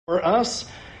for us.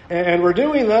 And we're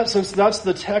doing that since that's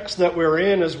the text that we're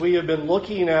in as we have been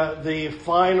looking at the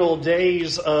final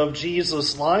days of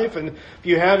Jesus' life. And if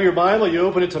you have your Bible, you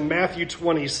open it to Matthew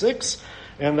 26,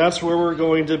 and that's where we're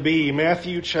going to be,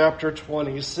 Matthew chapter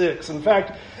 26. In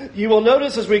fact, you will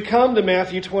notice as we come to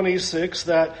Matthew 26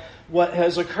 that what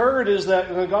has occurred is that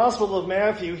in the Gospel of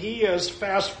Matthew, he has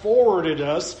fast-forwarded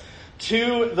us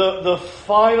to the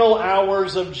final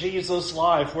hours of Jesus'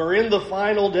 life. We're in the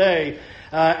final day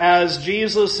as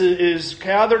Jesus is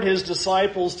gathered his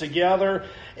disciples together,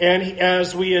 and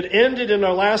as we had ended in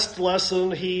our last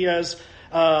lesson, he has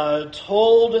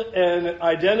told and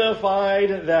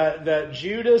identified that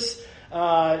Judas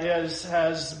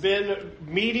has been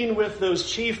meeting with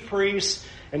those chief priests,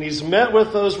 and he's met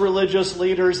with those religious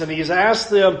leaders, and he's asked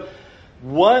them,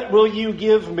 "What will you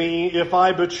give me if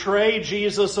I betray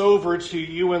Jesus over to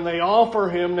you?" And they offer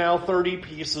him now 30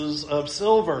 pieces of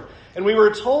silver. And we were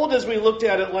told as we looked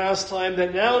at it last time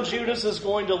that now Judas is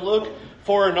going to look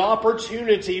for an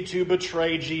opportunity to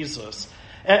betray Jesus.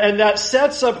 And that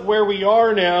sets up where we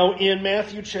are now in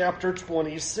Matthew chapter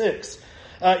 26.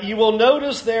 You will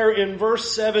notice there in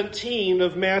verse 17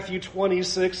 of Matthew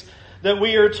 26 that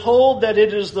we are told that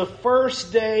it is the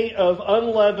first day of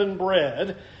unleavened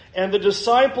bread. And the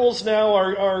disciples now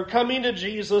are coming to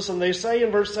Jesus, and they say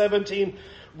in verse 17,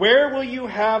 "Where will you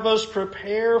have us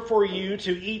prepare for you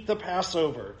to eat the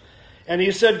Passover?" And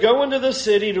he said, "Go into the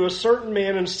city to a certain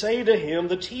man and say to him,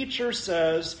 'The teacher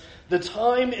says, the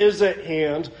time is at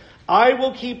hand. I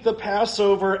will keep the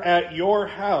Passover at your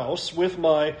house with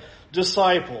my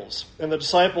disciples.' And the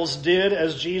disciples did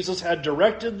as Jesus had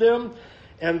directed them,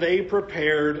 and they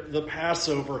prepared the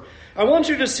Passover." I want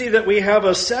you to see that we have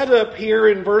a setup here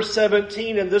in verse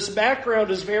 17, and this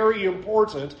background is very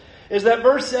important, is that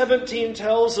verse 17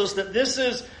 tells us that this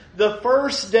is the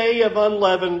first day of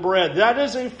unleavened bread. That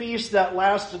is a feast that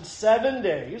lasted 7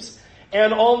 days,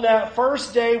 and on that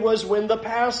first day was when the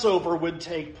Passover would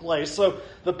take place. So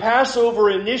the Passover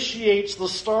initiates the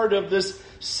start of this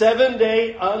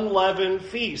 7-day unleavened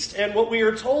feast. And what we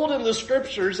are told in the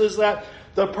Scriptures is that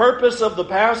the purpose of the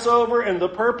Passover and the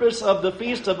purpose of the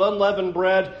Feast of Unleavened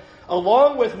Bread,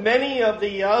 along with many of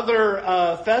the other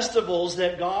festivals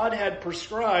that God had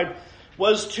prescribed,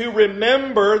 was to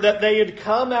remember that they had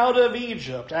come out of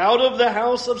Egypt, out of the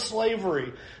house of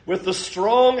slavery, with the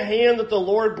strong hand that the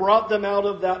Lord brought them out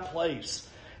of that place.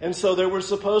 And so there was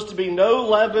supposed to be no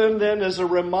leaven then as a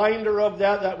reminder of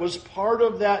that. That was part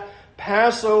of that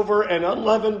Passover and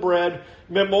unleavened bread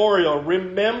memorial.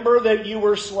 Remember that you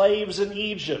were slaves in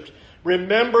Egypt.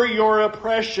 Remember your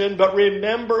oppression, but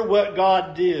remember what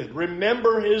God did.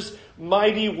 Remember his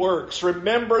mighty works.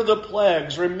 Remember the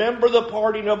plagues. Remember the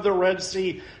parting of the Red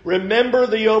Sea. Remember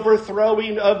the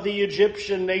overthrowing of the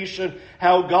Egyptian nation,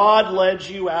 how God led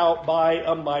you out by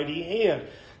a mighty hand.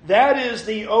 That is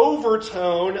the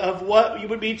overtone of what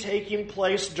would be taking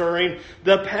place during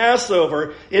the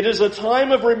Passover. It is a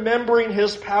time of remembering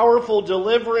his powerful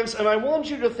deliverance. And I want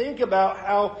you to think about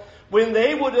how when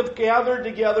they would have gathered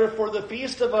together for the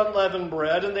Feast of Unleavened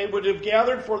Bread, and they would have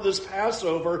gathered for this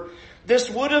Passover, this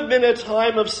would have been a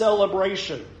time of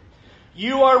celebration.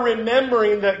 You are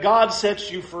remembering that God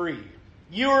sets you free.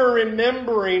 You are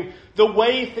remembering the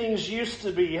way things used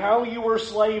to be, how you were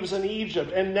slaves in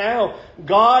Egypt, and now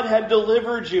God had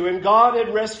delivered you, and God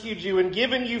had rescued you and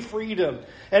given you freedom.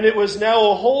 And it was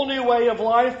now a whole new way of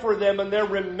life for them, and they're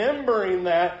remembering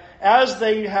that as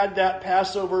they had that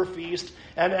Passover feast,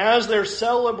 and as they're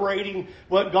celebrating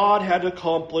what God had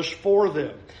accomplished for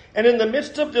them. And in the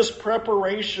midst of this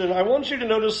preparation, I want you to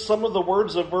notice some of the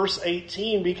words of verse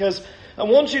 18, because I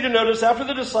want you to notice after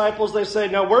the disciples, they say,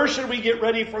 "Now where should we get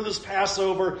ready for this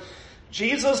Passover?"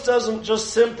 Jesus doesn't just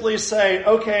simply say,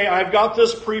 "Okay, I've got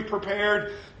this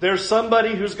pre-prepared. There's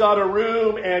somebody who's got a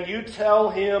room, and you tell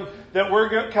him that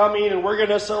we're coming and we're going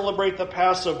to celebrate the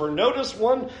Passover." Notice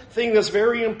one thing that's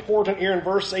very important here in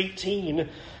verse 18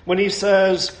 when he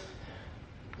says,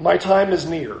 "My time is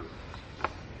near."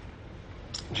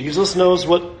 Jesus knows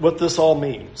what this all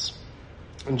means.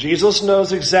 And Jesus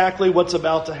knows exactly what's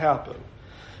about to happen.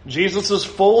 Jesus is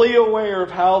fully aware of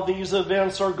how these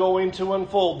events are going to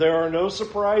unfold. There are no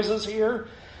surprises here.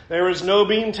 There is no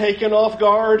being taken off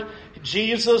guard.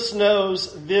 Jesus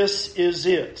knows this is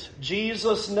it.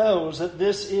 Jesus knows that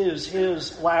this is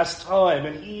his last time.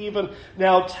 And he even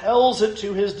now tells it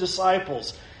to his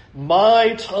disciples.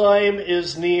 My time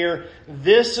is near.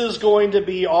 This is going to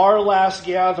be our last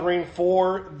gathering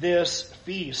for this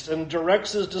feast, and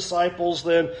directs his disciples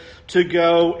then to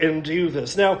go and do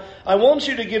this. Now, I want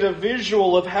you to get a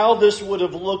visual of how this would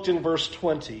have looked in verse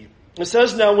 20. It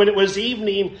says, now when it was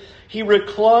evening, he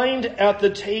reclined at the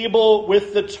table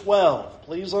with the 12.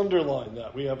 Please underline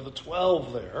that. We have the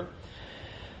 12 there.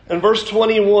 In verse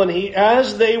 21,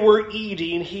 as they were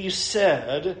eating, he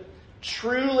said,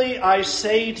 truly I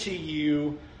say to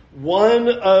you, one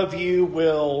of you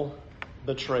will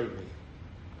betray me.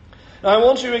 Now I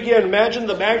want you again, imagine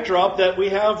the backdrop that we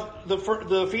have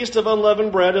the Feast of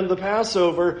Unleavened Bread and the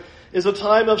Passover is a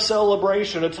time of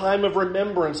celebration, a time of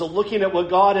remembrance, of looking at what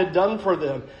God had done for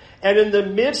them. And in the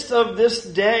midst of this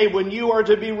day, when you are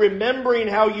to be remembering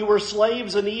how you were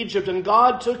slaves in Egypt and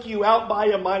God took you out by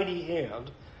a mighty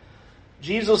hand,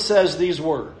 Jesus says these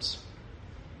words,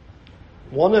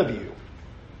 one of you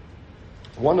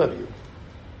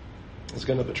is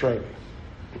going to betray me.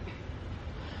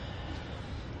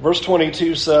 Verse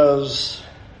 22 says,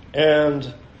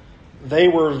 and they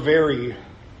were very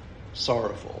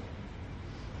sorrowful.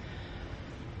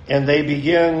 And they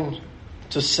begin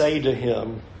to say to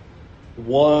him,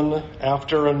 one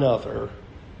after another,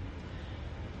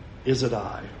 is it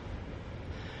I?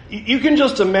 You can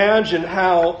just imagine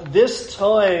how this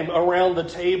time around the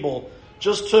table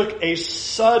just took a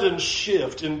sudden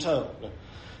shift in tone.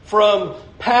 From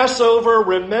Passover,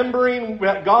 remembering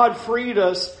that God freed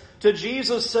us, to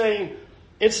Jesus saying,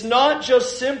 it's not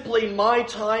just simply my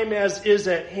time as is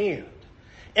at hand.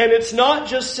 And it's not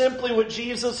just simply what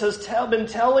Jesus has been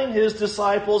telling his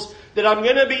disciples, that I'm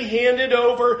going to be handed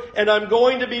over and I'm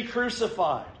going to be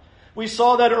crucified. We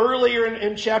saw that earlier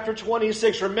in chapter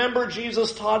 26. Remember,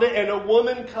 Jesus taught it, and a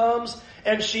woman comes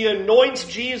and she anoints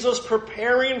Jesus,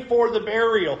 preparing for the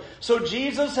burial. So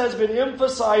Jesus has been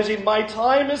emphasizing, my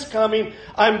time is coming.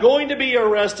 I'm going to be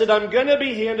arrested. I'm going to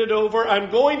be handed over. I'm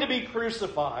going to be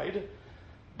crucified.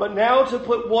 But now to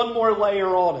put one more layer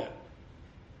on it.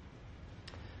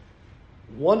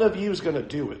 One of you is going to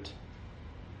do it.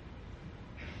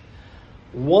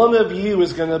 One of you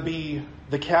is going to be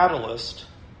the catalyst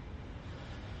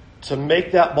to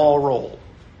make that ball roll.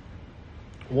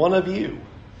 One of you.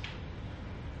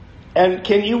 And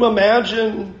can you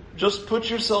imagine, just put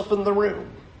yourself in the room,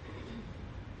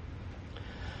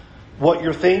 what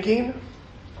you're thinking?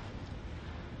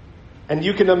 And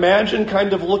you can imagine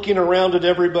kind of looking around at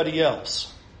everybody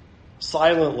else,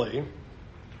 silently.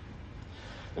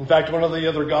 In fact, one of the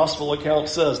other gospel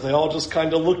accounts says they all just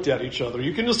kind of looked at each other.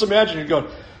 You can just imagine, you're going,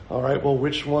 all right, well,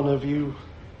 which one of you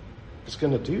is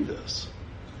going to do this?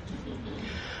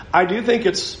 I do think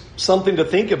it's something to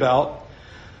think about.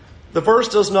 The verse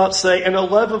does not say, and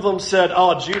 11 of them said,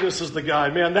 oh, Judas is the guy.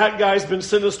 Man, that guy's been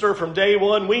sinister from day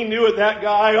one. We knew it, that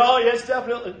guy. Oh, yes,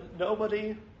 definitely.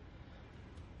 Nobody.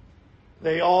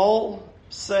 They all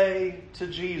say to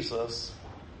Jesus,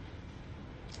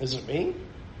 is it me?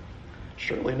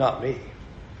 Surely not me.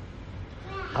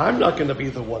 I'm not going to be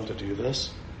the one to do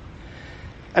this.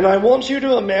 And I want you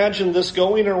to imagine this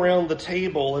going around the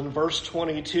table in verse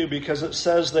 22, because it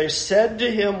says they said to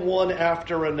him one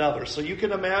after another. So you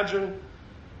can imagine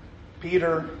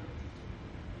Peter,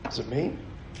 is it me?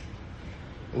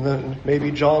 And then maybe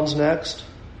John's next.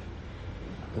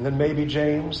 And then maybe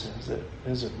James.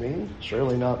 Is it me?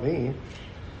 Surely not me. You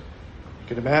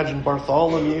can imagine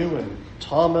Bartholomew and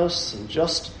Thomas and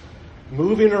just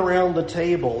moving around the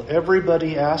table,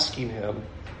 everybody asking him,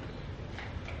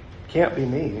 can't be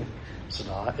me. It's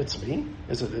not. It's me.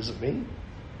 Is it me?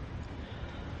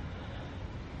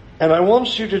 And I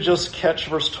want you to just catch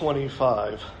verse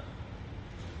 25.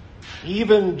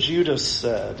 Even Judas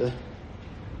said,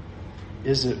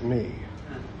 is it me?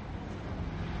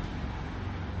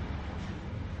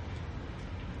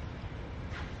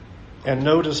 And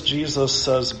notice Jesus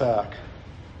says back,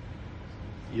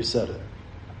 you said it.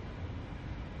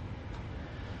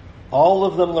 All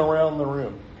of them around the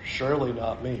room, surely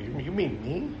not me. You mean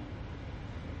me?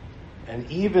 And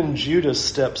even Judas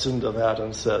steps into that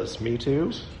and says, me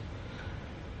too?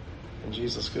 And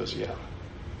Jesus goes, yeah,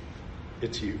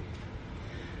 it's you.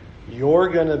 You're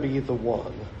going to be the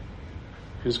one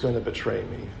who's going to betray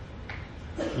me.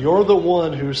 You're the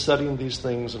one who's setting these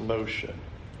things in motion.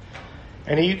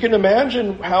 And you can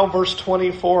imagine how verse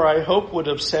 24, I hope, would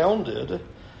have sounded.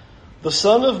 The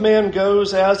Son of Man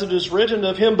goes as it is written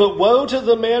of him, but woe to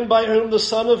the man by whom the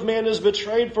Son of Man is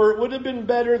betrayed, for it would have been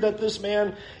better that this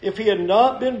man, if he had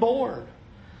not been born.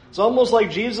 It's almost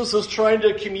like Jesus is trying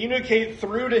to communicate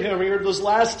through to him here this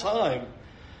last time.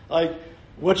 Like,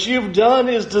 what you've done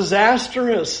is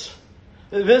disastrous.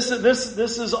 This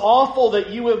is awful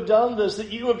that you have done this,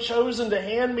 that you have chosen to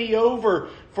hand me over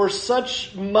for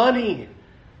such money.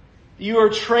 You are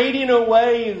trading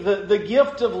away the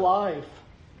gift of life.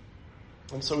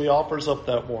 And so he offers up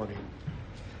that warning.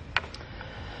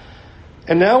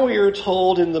 And now we are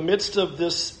told in the midst of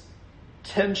this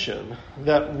tension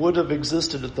that would have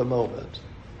existed at the moment,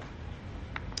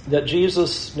 that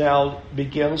Jesus now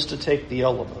begins to take the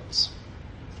elements.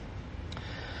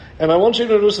 And I want you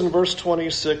to notice in verse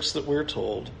 26 that we're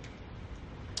told,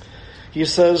 he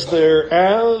says there,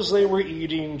 as they were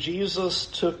eating, Jesus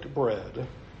took bread,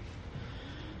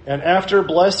 and after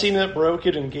blessing it, broke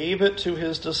it and gave it to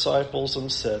his disciples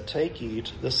and said, "Take,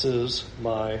 eat, this is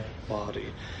my body."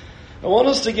 I want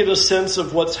us to get a sense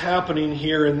of what's happening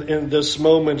here in this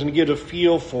moment and get a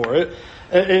feel for it.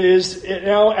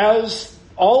 Now, as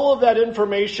all of that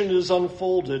information is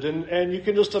unfolded, and you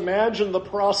can just imagine the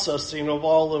processing of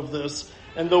all of this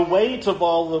and the weight of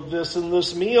all of this in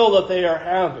this meal that they are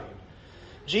having.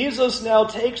 Jesus now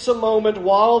takes a moment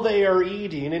while they are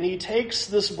eating, and he takes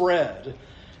this bread,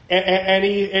 and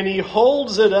he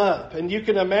holds it up. And you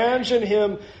can imagine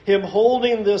him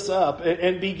holding this up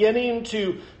and beginning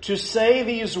to say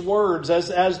these words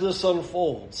as this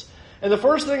unfolds. And the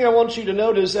first thing I want you to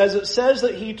notice, as it says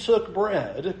that he took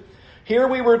bread, here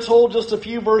we were told just a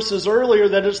few verses earlier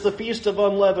that it's the Feast of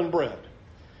Unleavened Bread.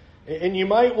 And you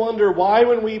might wonder, why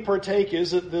when we partake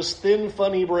is it this thin,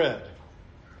 funny bread?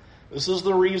 This is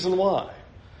the reason why.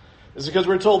 It's because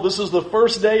we're told this is the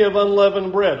first day of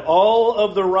unleavened bread. All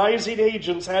of the rising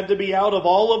agents had to be out of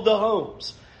all of the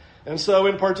homes. And so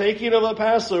in partaking of a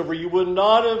Passover, you would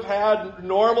not have had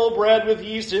normal bread with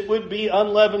yeast. It would be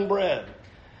unleavened bread.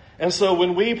 And so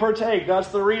when we partake, that's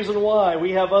the reason why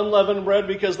we have unleavened bread,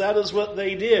 because that is what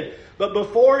they did. But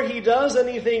before he does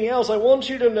anything else, I want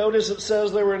you to notice it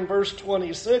says there in verse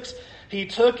 26, he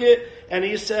took it and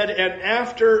he said, and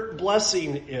after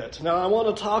blessing it. Now I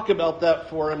want to talk about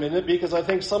that for a minute, because I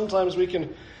think sometimes we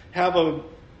can have a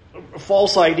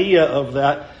false idea of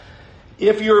that.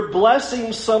 If you're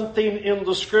blessing something in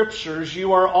the Scriptures,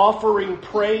 you are offering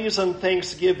praise and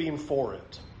thanksgiving for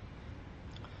it.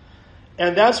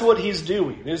 And that's what he's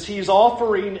doing, is he's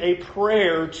offering a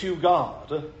prayer to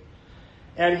God.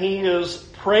 And he is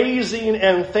praising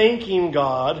and thanking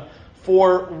God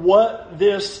for what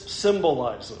this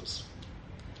symbolizes.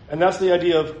 And that's the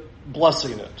idea of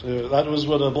blessing it. That was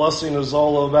what a blessing is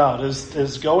all about,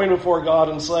 is going before God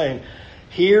and saying,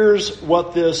 here's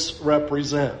what this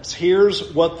represents.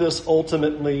 Here's what this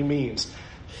ultimately means.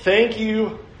 Thank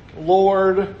you,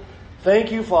 Lord.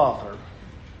 Thank you, Father,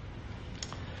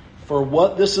 for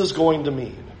what this is going to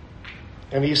mean.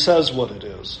 And he says what it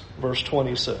is. Verse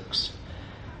 26.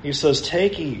 He says,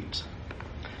 "Take, eat.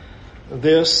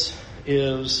 This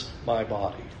is my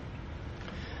body."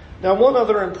 Now, one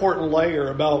other important layer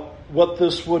about what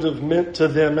this would have meant to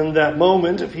them in that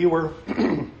moment, if you were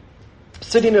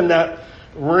sitting in that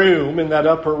room, in that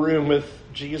upper room with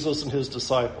Jesus and his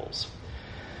disciples,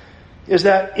 is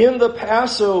that in the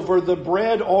Passover, the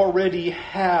bread already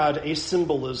had a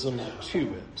symbolism to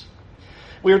it.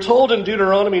 We are told in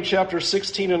Deuteronomy chapter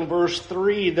 16 and verse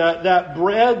 3 that that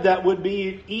bread that would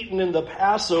be eaten in the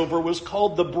Passover was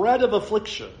called the bread of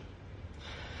affliction.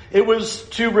 It was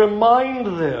to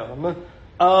remind them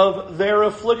of their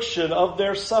affliction, of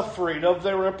their suffering, of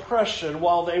their oppression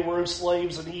while they were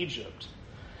slaves in Egypt.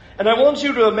 And I want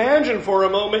you to imagine for a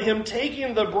moment him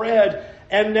taking the bread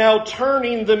and now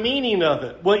turning the meaning of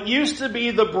it. What used to be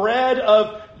the bread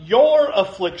of your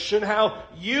affliction, how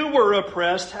you were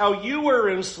oppressed, how you were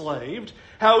enslaved,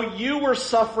 how you were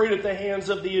suffering at the hands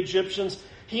of the Egyptians,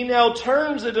 he now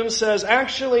turns it and says,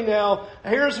 actually now,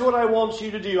 here's what I want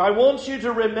you to do. I want you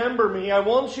to remember me. I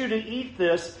want you to eat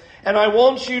this. And I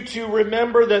want you to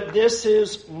remember that this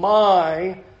is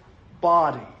my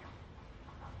body.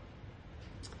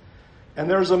 And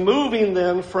there's a moving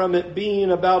then from it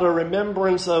being about a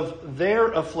remembrance of their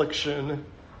affliction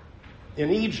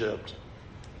in Egypt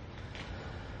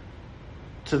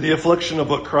to the affliction of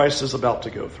what Christ is about to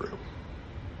go through.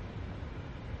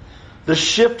 The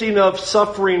shifting of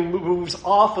suffering moves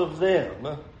off of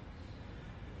them.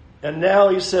 And now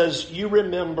he says, you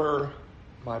remember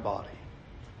my body.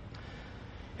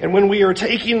 And when we are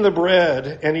taking the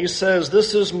bread and he says,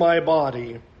 this is my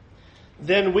body,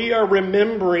 then we are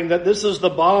remembering that this is the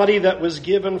body that was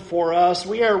given for us.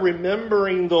 We are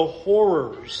remembering the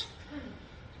horrors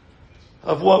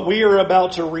of what we are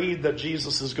about to read that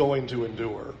Jesus is going to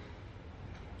endure.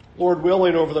 Lord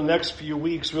willing, over the next few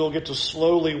weeks, we'll get to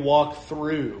slowly walk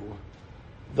through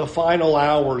the final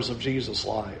hours of Jesus'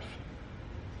 life.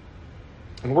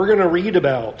 And we're going to read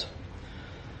about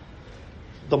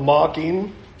the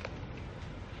mocking,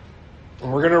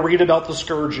 and we're going to read about the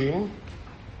scourging,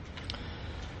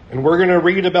 and we're going to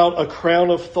read about a crown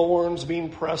of thorns being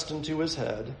pressed into his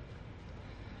head,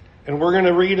 and we're going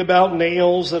to read about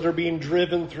nails that are being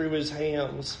driven through his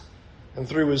hands and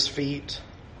through his feet.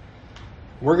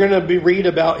 we're going to read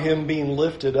about him being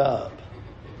lifted up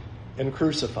and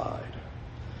crucified.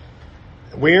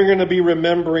 We are going to be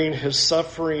remembering his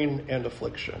suffering and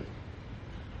affliction.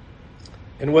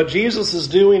 And what Jesus is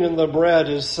doing in the bread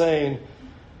is saying,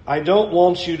 I don't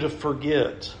want you to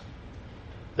forget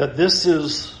that this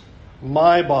is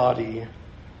my body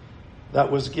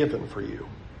that was given for you.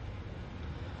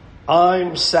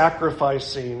 I'm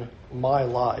sacrificing my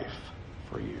life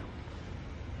for you.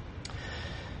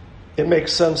 It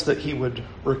makes sense that he would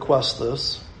request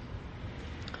this.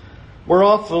 We're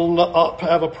often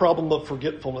have a problem of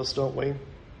forgetfulness, don't we?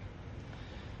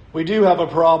 We do have a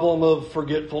problem of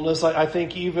forgetfulness. I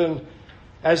think even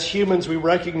as humans, we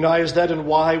recognize that and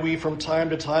why we from time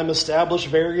to time establish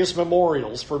various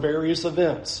memorials for various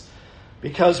events.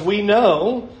 Because we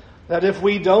know that if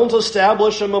we don't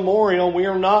establish a memorial, we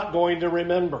are not going to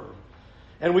remember.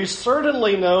 And we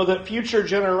certainly know that future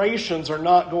generations are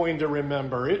not going to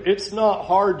remember. It's not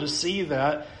hard to see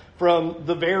that from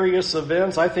the various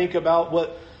events. I think about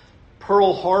what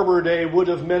Pearl Harbor Day would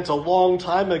have meant a long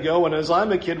time ago. And as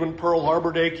I'm a kid, when Pearl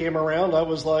Harbor Day came around, I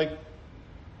was like,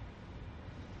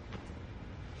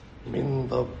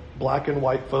 the black and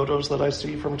white photos that I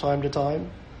see from time to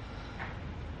time?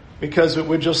 Because it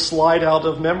would just slide out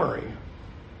of memory.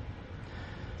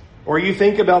 Or you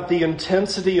think about the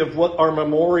intensity of what our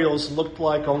memorials looked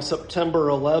like on September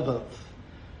 11th,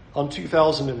 on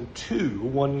 2002,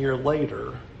 1 year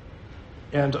later,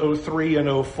 and 03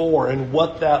 and 04, and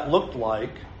what that looked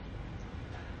like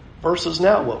versus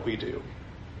now what we do.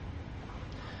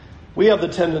 We have the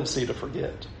tendency to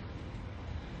forget.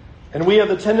 And we have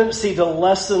the tendency to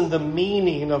lessen the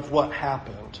meaning of what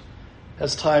happened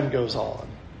as time goes on.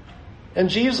 And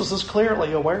Jesus is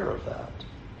clearly aware of that.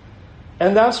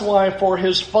 And that's why for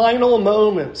his final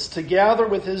moments to gather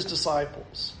with his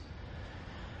disciples,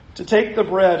 to take the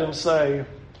bread and say,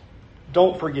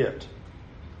 don't forget.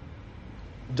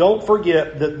 Don't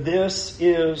forget that this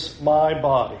is my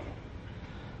body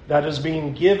that is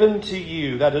being given to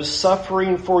you, that is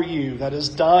suffering for you, that is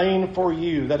dying for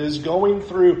you, that is going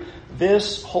through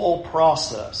this whole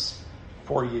process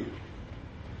for you.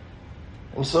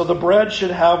 And so the bread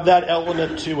should have that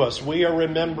element to us. We are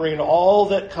remembering all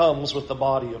that comes with the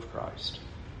body of Christ.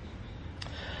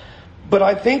 But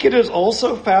I think it is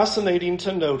also fascinating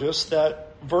to notice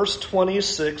that verse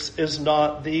 26 is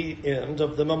not the end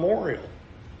of the memorial.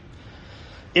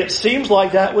 It seems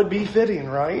like that would be fitting,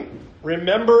 right?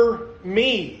 Remember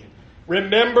me.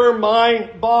 Remember my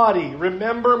body.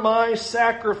 Remember my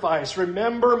sacrifice.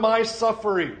 Remember my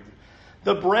suffering.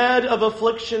 The bread of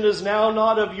affliction is now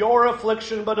not of your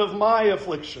affliction, but of my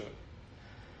affliction.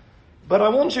 But I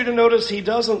want you to notice he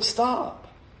doesn't stop.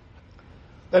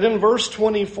 That in verse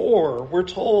 24, we're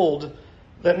told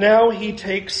that now he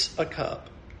takes a cup.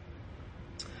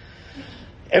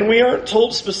 And we aren't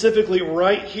told specifically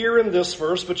right here in this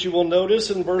verse, but you will notice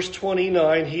in verse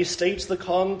 29, he states the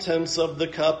contents of the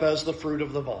cup as the fruit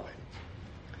of the vine.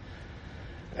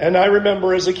 And I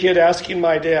remember as a kid asking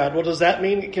my dad, well, does that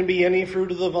mean it can be any fruit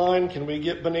of the vine? Can we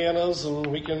get bananas and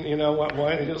we can,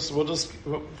 we'll just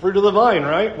fruit of the vine,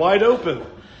 right? Wide open.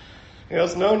 He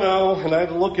goes, no. And I had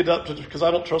to look it up because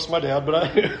I don't trust my dad, but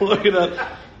I look it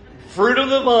up. Fruit of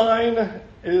the vine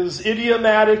is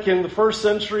idiomatic in the first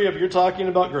century of you're talking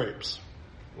about grapes.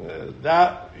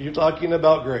 You're talking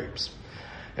about grapes.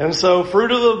 And so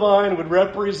fruit of the vine would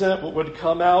represent what would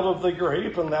come out of the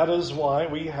grape, and that is why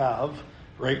we have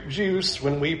grape juice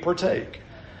when we partake.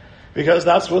 Because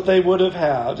that's what they would have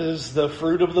had, is the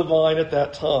fruit of the vine at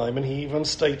that time, and he even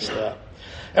states that.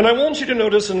 And I want you to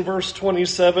notice in verse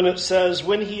 27, it says,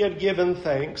 when he had given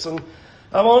thanks, and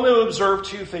I want to observe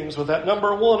two things with that.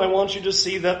 Number one, I want you to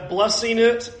see that blessing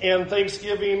it and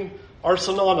thanksgiving are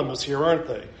synonymous here, aren't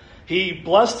they? He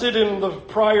blessed it in the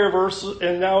prior verse,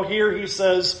 and now here he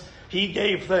says he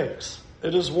gave thanks.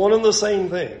 It is one and the same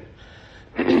thing.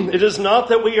 It is not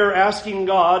that we are asking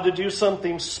God to do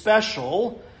something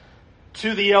special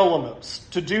to the elements,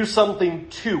 to do something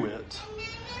to it.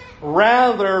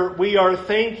 Rather, we are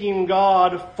thanking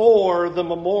God for the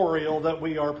memorial that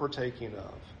we are partaking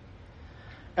of.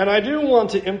 And I do want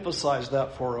to emphasize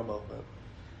that for a moment.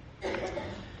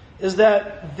 Is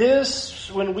that this,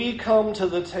 when we come to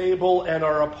the table and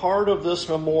are a part of this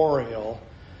memorial,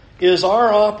 is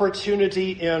our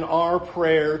opportunity in our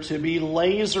prayer to be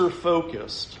laser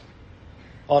focused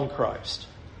on Christ.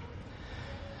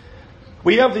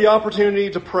 We have the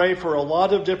opportunity to pray for a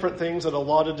lot of different things at a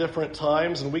lot of different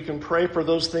times, and we can pray for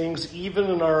those things even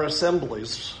in our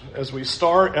assemblies, as we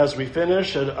start, as we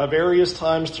finish, at various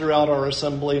times throughout our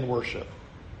assembly and worship.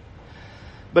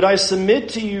 But I submit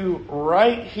to you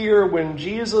right here when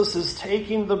Jesus is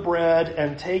taking the bread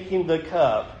and taking the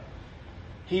cup,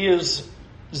 he is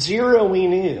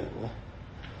zeroing in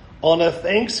on a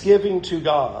thanksgiving to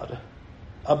God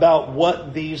about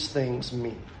what these things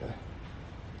mean.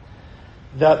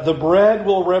 That the bread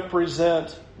will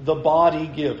represent the body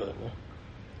given.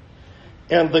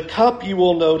 And the cup, you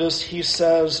will notice, he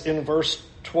says in verse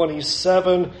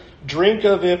 27, "Drink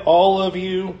of it, all of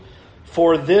you,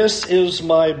 for this is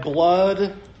my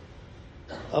blood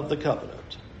of the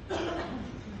covenant."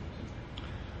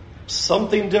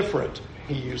 Something different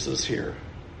he uses here.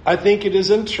 I think it is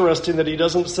interesting that he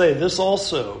doesn't say this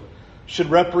also should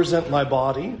represent my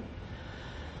body,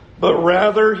 but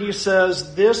rather he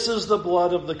says this is the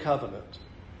blood of the covenant.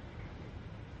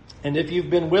 And if you've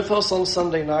been with us on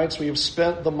Sunday nights, we have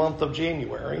spent the month of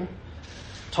January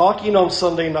talking on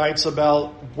Sunday nights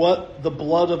about what the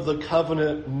blood of the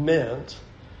covenant meant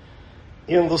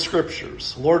in the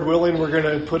Scriptures. Lord willing, we're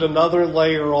going to put another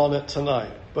layer on it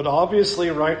tonight. But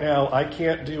obviously right now I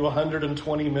can't do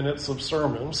 120 minutes of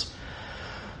sermons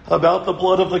about the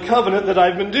blood of the covenant that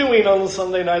I've been doing on the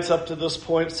Sunday nights up to this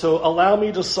point. So allow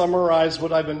me to summarize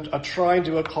what I've been trying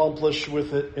to accomplish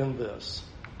with it in this.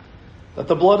 That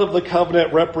the blood of the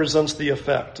covenant represents the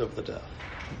effect of the death.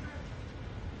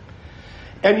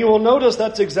 And you will notice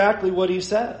that's exactly what he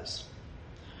says.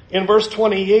 In verse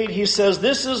 28, he says,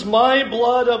 "This is my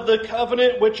blood of the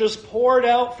covenant, which is poured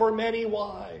out for many."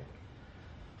 Why?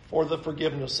 For the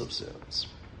forgiveness of sins.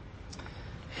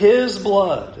 His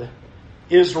blood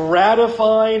is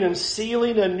ratifying and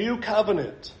sealing a new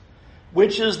covenant,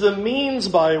 which is the means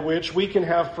by which we can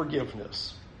have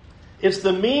forgiveness. It's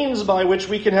the means by which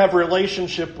we can have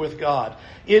relationship with God.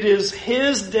 It is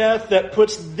his death that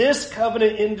puts this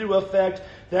covenant into effect,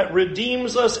 that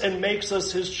redeems us and makes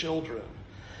us his children.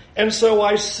 And so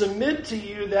I submit to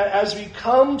you that as we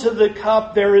come to the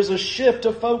cup, there is a shift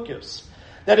of focus.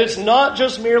 That it's not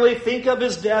just merely think of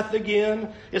his death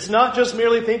again. It's not just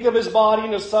merely think of his body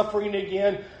and his suffering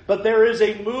again. But there is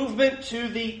a movement to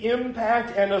the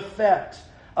impact and effect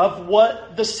of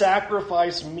what the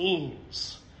sacrifice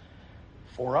means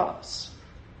for us.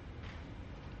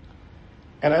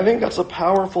 And I think that's a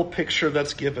powerful picture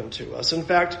that's given to us. In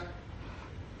fact,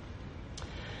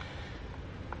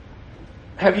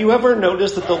 have you ever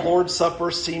noticed that the Lord's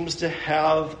Supper seems to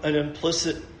have an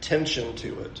implicit tension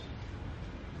to it?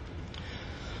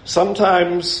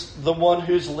 Sometimes the one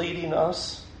who's leading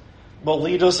us will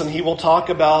lead us and he will talk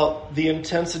about the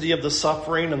intensity of the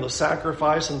suffering and the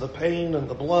sacrifice and the pain and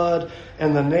the blood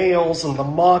and the nails and the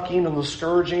mocking and the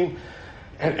scourging.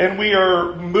 And we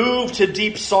are moved to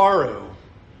deep sorrow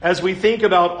as we think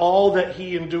about all that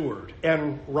he endured,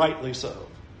 and rightly so.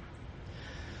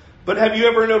 But have you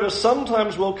ever noticed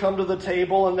sometimes we'll come to the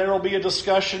table and there will be a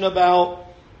discussion about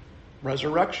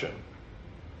resurrection,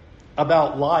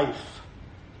 about life,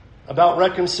 about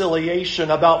reconciliation,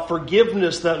 about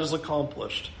forgiveness that is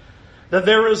accomplished. That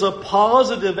there is a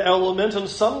positive element, and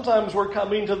sometimes we're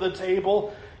coming to the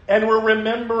table and we're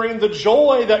remembering the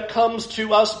joy that comes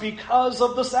to us because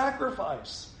of the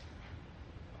sacrifice.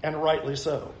 And rightly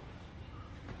so.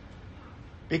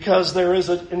 Because there is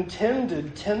an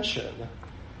intended tension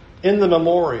in the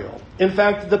memorial. In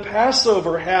fact, the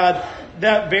Passover had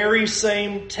that very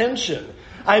same tension.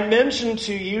 I mentioned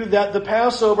to you that the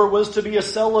Passover was to be a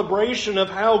celebration of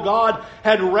how God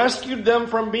had rescued them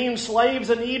from being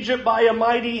slaves in Egypt by a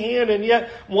mighty hand, and yet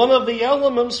one of the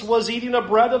elements was eating a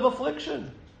bread of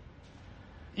affliction.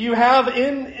 You have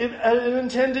an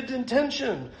intended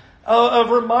intention of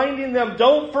reminding them,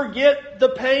 don't forget the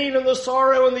pain and the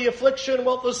sorrow and the affliction,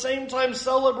 while at the same time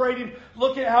celebrating,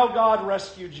 look at how God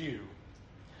rescued you.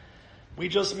 We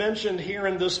just mentioned here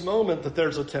in this moment that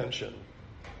there's a tension.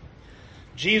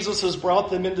 Jesus has brought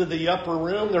them into the upper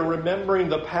room. They're remembering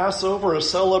the Passover, a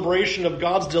celebration of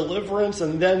God's deliverance.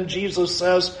 And then Jesus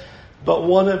says, but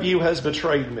one of you has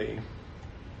betrayed me.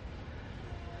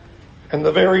 And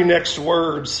the very next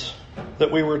words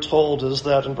that we were told is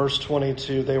that in verse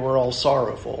 22, they were all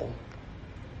sorrowful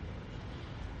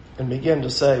and begin to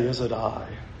say, is it I?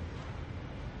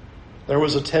 There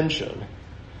was a tension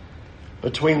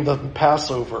between the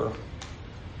Passover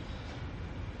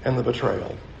and the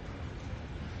betrayal.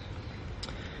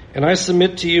 And I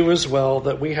submit to you as well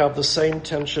that we have the same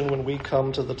tension when we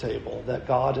come to the table that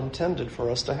God intended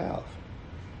for us to have.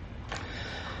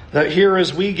 That here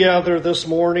as we gather this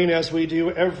morning, as we do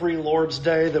every Lord's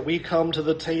Day, that we come to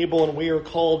the table and we are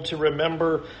called to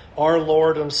remember our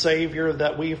Lord and Savior,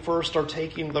 that we first are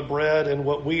taking the bread, and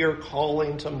what we are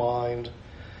calling to mind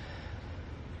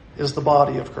is the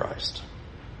body of Christ.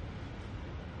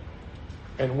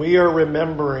 And we are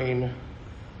remembering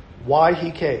why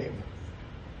he came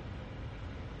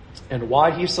and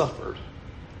why he suffered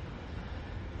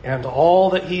and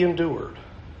all that he endured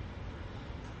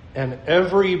and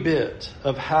every bit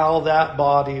of how that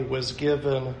body was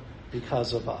given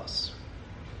because of us.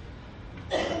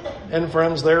 And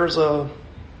friends, there's a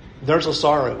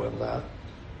sorrow in that.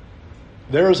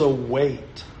 There's a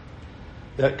weight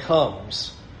that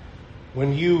comes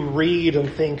when you read and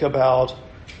think about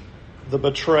the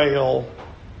betrayal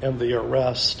and the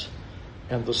arrest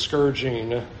and the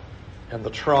scourging and the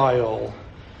trial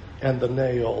and the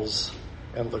nails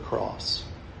and the cross.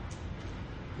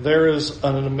 There is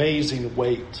an amazing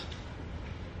weight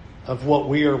of what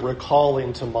we are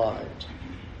recalling to mind.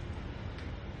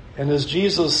 And as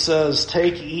Jesus says,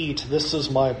 "Take, eat, this is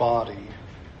my body,"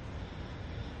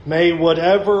 may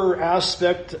whatever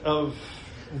aspect of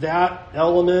that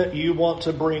element you want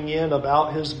to bring in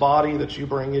about his body, that you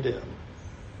bring it in.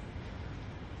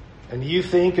 And you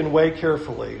think and weigh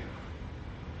carefully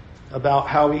about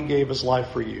how he gave his life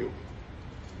for you.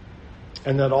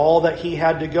 And that all that he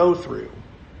had to go through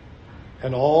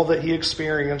and all that he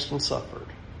experienced and suffered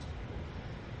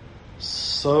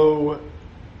so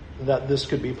that this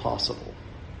could be possible.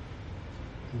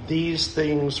 These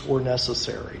things were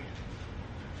necessary.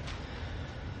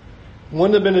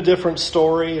 Wouldn't have been a different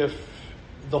story if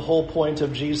the whole point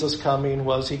of Jesus coming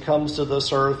was he comes to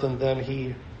this earth and then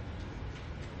he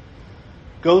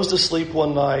goes to sleep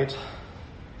one night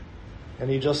and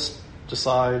he just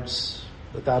decides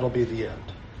that that'll be the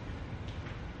end.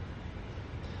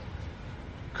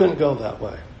 Couldn't go that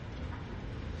way.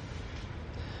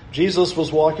 Jesus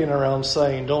was walking around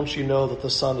saying, "Don't you know that the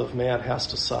Son of Man has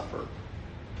to suffer?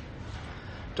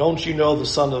 Don't you know the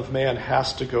Son of Man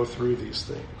has to go through these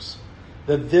things?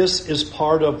 That this is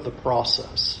part of the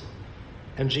process."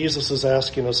 And Jesus is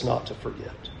asking us not to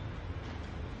forget.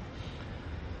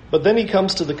 But then he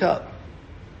comes to the cup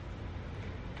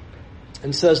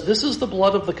and says, "This is the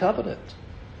blood of the covenant."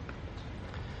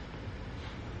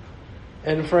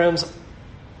 And friends,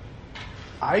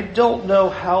 I don't know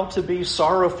how to be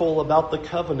sorrowful about the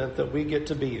covenant that we get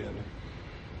to be in.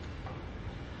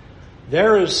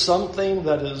 There is something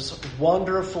that is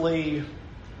wonderfully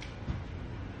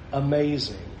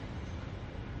amazing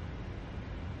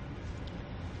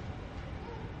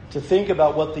to think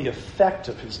about what the effect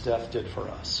of his death did for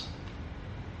us.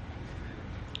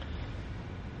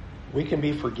 We can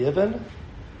be forgiven.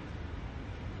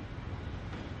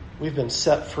 We've been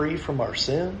set free from our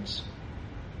sins.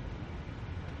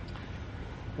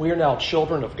 We are now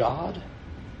children of God.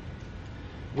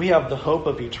 We have the hope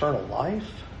of eternal life.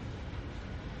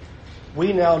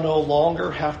 We now no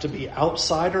longer have to be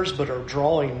outsiders, but are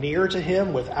drawing near to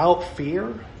him without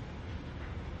fear.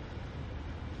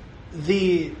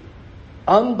 The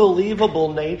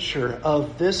unbelievable nature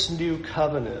of this new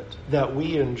covenant that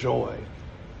we enjoy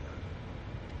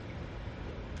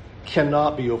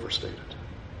cannot be overstated.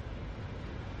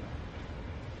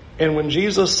 And when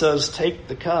Jesus says, "Take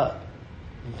the cup,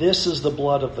 this is the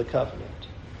blood of the covenant,"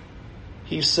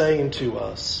 he's saying to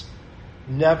us,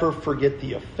 never forget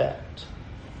the effect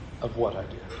of what I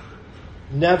did.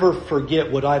 Never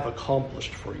forget what I've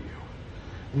accomplished for you.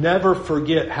 Never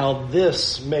forget how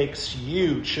this makes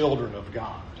you children of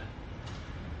God.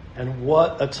 And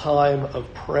what a time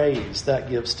of praise that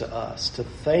gives to us, to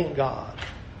thank God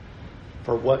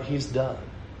for what he's done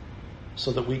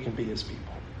so that we can be his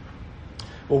people.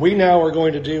 What we now are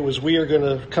going to do is we are going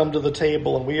to come to the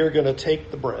table and we are going to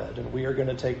take the bread and we are going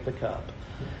to take the cup.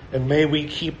 And may we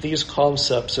keep these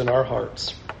concepts in our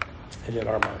hearts and in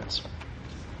our minds.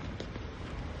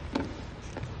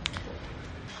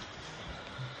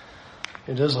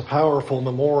 It is a powerful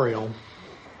memorial.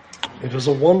 It is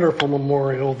a wonderful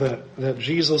memorial that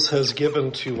Jesus has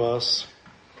given to us.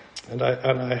 And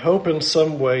I hope in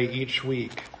some way each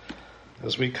week,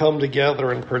 as we come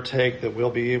together and partake, that we'll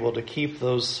be able to keep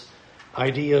those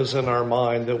ideas in our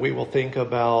mind, that we will think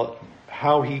about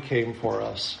how he came for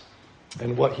us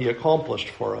and what he accomplished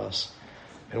for us.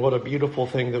 And what a beautiful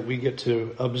thing that we get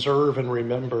to observe and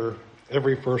remember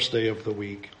every first day of the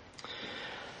week.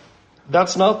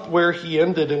 That's not where he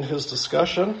ended in his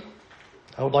discussion.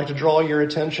 I would like to draw your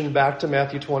attention back to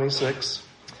Matthew 26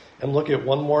 and look at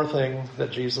one more thing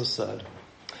that Jesus said.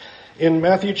 In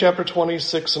Matthew chapter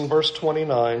 26 and verse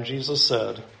 29, Jesus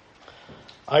said,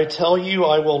 "I tell you,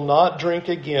 I will not drink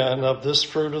again of this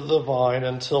fruit of the vine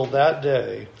until that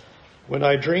day when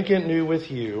I drink it new with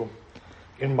you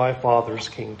in my Father's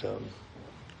kingdom."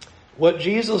 What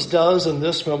Jesus does in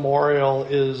this memorial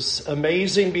is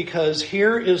amazing, because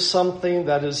here is something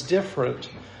that is different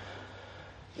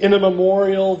in a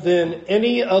memorial than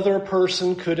any other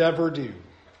person could ever do.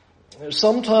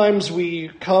 Sometimes we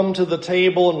come to the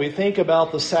table and we think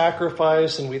about the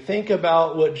sacrifice and we think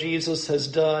about what Jesus has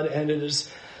done, and it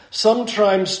is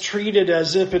sometimes treated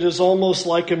as if it is almost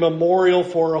like a memorial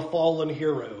for a fallen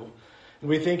hero.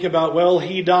 We think about, well,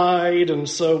 he died, and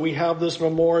so we have this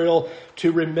memorial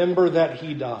to remember that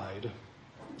he died.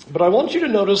 But I want you to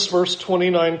notice verse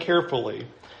 29 carefully,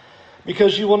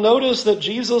 because you will notice that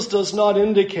Jesus does not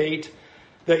indicate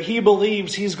that he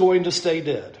believes he's going to stay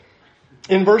dead.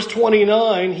 In verse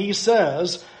 29, he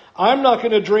says, I'm not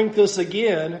going to drink this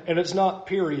again, and it's not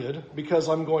period, because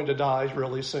I'm going to die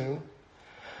really soon.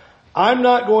 I'm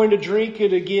not going to drink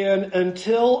it again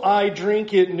until I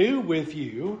drink it new with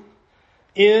you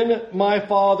in my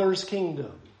Father's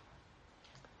kingdom.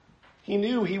 He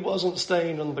knew he wasn't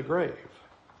staying in the grave.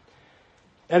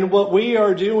 And what we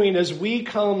are doing as we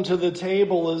come to the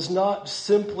table is not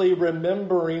simply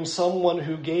remembering someone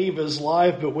who gave his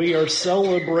life, but we are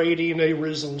celebrating a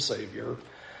risen Savior.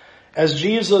 As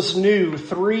Jesus knew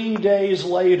 3 days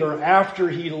later, after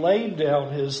he laid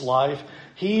down his life,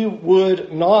 he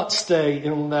would not stay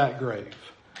in that grave.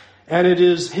 And it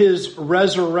is his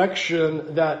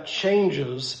resurrection that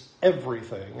changes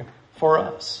everything for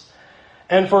us.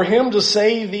 And for him to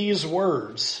say these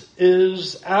words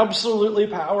is absolutely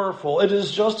powerful. It is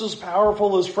just as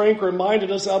powerful as Frank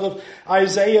reminded us out of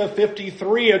Isaiah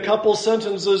 53 a couple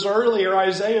sentences earlier.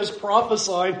 Isaiah is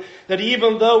prophesying that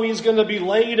even though he's going to be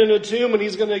laid in a tomb and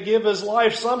he's going to give his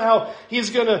life, somehow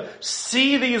he's going to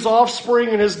see these offspring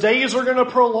and his days are going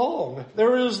to prolong.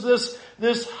 There is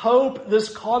this hope, this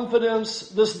confidence,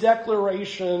 this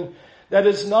declaration that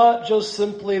it's not just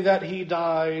simply that he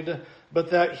died,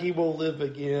 but that he will live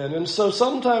again. And so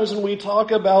sometimes when we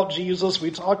talk about Jesus, we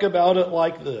talk about it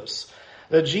like this,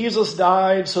 that Jesus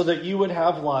died so that you would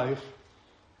have life.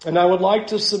 And I would like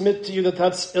to submit to you that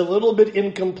that's a little bit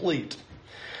incomplete.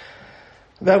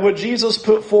 That what Jesus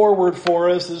put forward for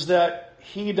us is that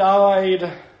he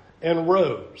died and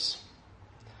rose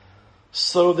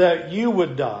so that you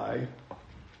would die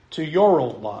to your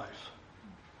old life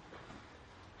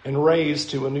and raise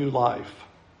to a new life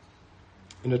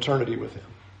in eternity with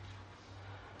him.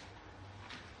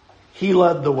 He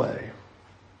led the way.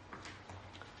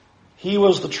 He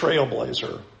was the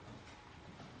trailblazer.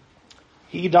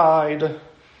 He died,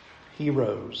 he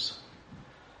rose.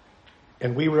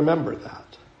 And we remember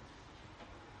that.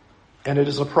 And it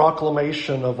is a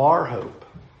proclamation of our hope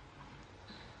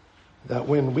that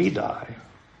when we die,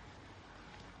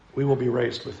 we will be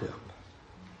raised with him.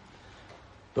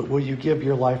 But will you give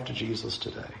your life to Jesus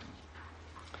today?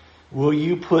 Will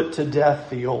you put to death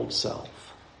the old self?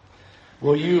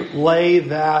 Will you lay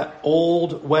that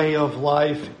old way of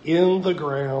life in the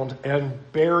ground and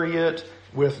bury it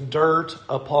with dirt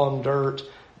upon dirt,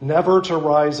 never to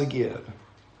rise again,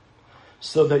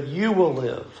 so that you will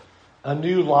live a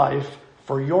new life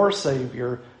for your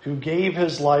Savior who gave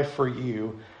his life for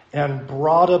you and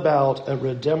brought about a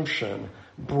redemption,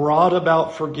 brought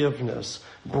about forgiveness,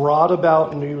 brought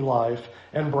about new life,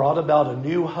 and brought about a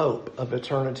new hope of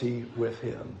eternity with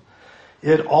him.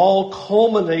 It all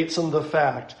culminates in the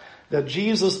fact that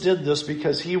Jesus did this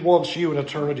because he wants you in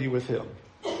eternity with him.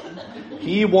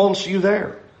 He wants you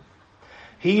there.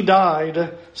 He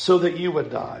died so that you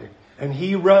would die, and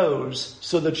he rose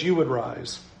so that you would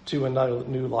rise to a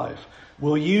new life.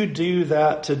 Will you do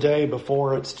that today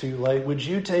before it's too late? Would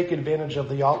you take advantage of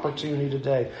the opportunity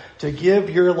today to give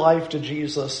your life to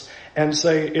Jesus and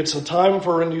say, it's a time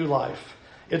for a new life.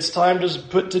 It's time to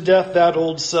put to death that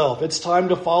old self. It's time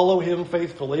to follow him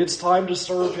faithfully. It's time to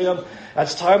serve him.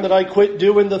 It's time that I quit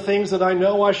doing the things that I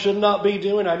know I should not be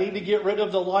doing. I need to get rid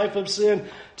of the life of sin.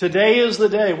 Today is the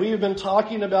day. We have been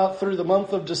talking about through the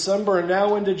month of December and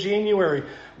now into January.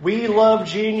 We love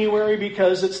January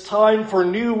because it's time for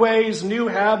new ways, new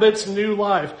habits, new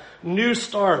life, new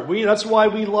start. That's why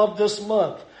we love this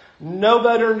month. No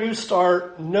better new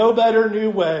start, no better new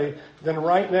way than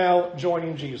right now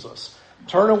joining Jesus.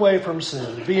 Turn away from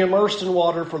sin. Be immersed in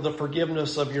water for the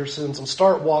forgiveness of your sins and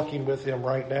start walking with him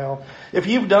right now. If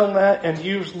you've done that and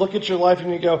you look at your life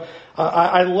and you go,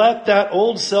 I let that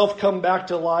old self come back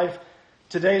to life,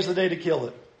 today's the day to kill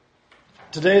it.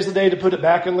 Today's the day to put it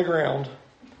back in the ground,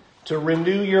 to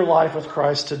renew your life with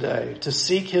Christ today, to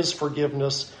seek his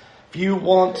forgiveness. If you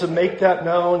want to make that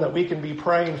known, that we can be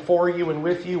praying for you and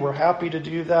with you, we're happy to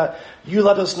do that. You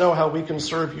let us know how we can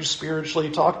serve you spiritually.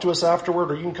 Talk to us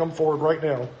afterward, or you can come forward right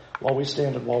now while we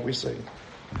stand and while we sing.